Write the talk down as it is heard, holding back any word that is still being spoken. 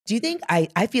Do you think,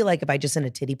 I feel like if I just sent a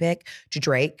titty pic to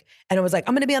Drake and I was like,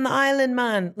 I'm going to be on the island,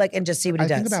 man, like, and just see what he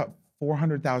does. I think about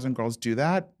 400,000 girls do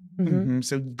that.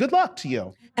 So good luck to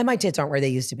you. And my tits aren't where they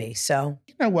used to be, so.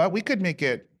 You know what? We could make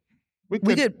it. We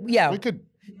could.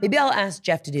 Maybe I'll ask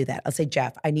Jeff to do that. I'll say,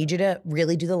 Jeff, I need you to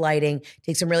really do the lighting,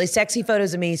 take some really sexy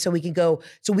photos of me so we could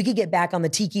get back on the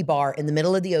tiki bar in the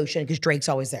middle of the ocean because Drake's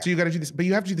always there. So you got to do this, but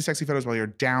you have to do the sexy photos while you're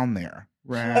down there.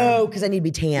 Right? Oh, because I need to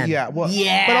be tan. Yeah. Well,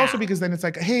 yeah. But also because then it's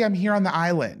like, hey, I'm here on the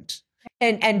island.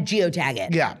 And geotag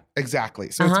it. Yeah,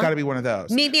 exactly. So it's got to be one of those.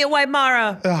 Meet me at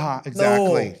Waimara.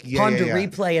 Exactly. Honda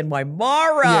replay in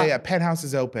Waimara. Yeah. Penthouse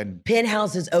is open.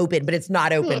 Penthouse is open, but it's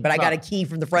not open. But I got a key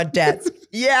from the front desk.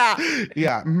 Yeah.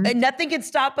 And nothing can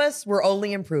stop us. We're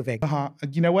only improving.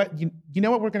 You know what? You know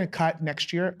what we're gonna cut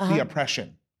next year? The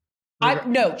oppression.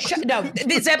 No,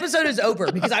 this episode is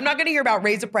over because I'm not going to hear about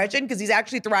Ray's oppression because he's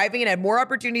actually thriving and had more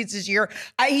opportunities this year.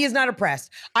 He is not oppressed.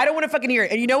 I don't want to fucking hear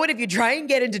it. And you know what? If you try and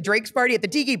get into Drake's party at the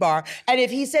tiki bar, and if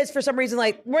he says for some reason,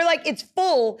 like, we're like, it's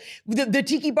full, the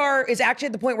tiki bar is actually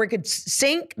at the point where it could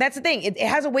sink. That's the thing. It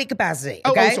has a weight capacity.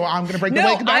 Okay? Oh, so I'm going to break the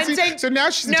weight capacity? So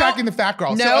now she's attacking the fat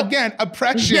girl. So again,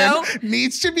 oppression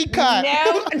needs to be cut.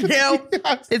 No.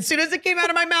 As soon as it came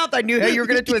out of my mouth, I knew how you were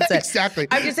going to twist it. Exactly.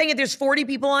 I'm just saying if there's 40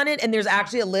 people on it, and there's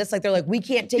actually a list, like they're like, we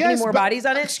can't take any more bodies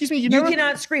on it. Excuse me, you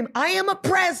cannot scream, I am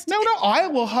oppressed. No, I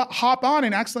will hop on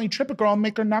and accidentally trip a girl and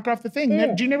make her knock her off the thing.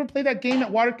 Do you never play that game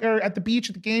at the beach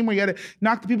at the game where you had to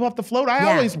knock the people off the float?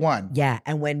 I always won. Yeah,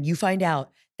 and when you find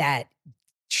out that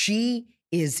she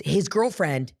is his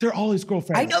girlfriend. They're all his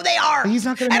girlfriends. I know they are. He's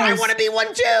not gonna know. And I want to be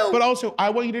one too. But also, I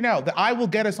want you to know that I will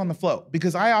get us on the float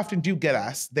because I often do get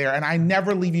us there and I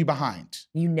never leave you behind.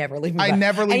 You never leave me behind. I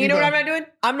never leave you behind. And you know what I'm not doing?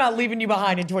 I'm not leaving you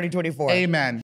behind in 2024. Amen.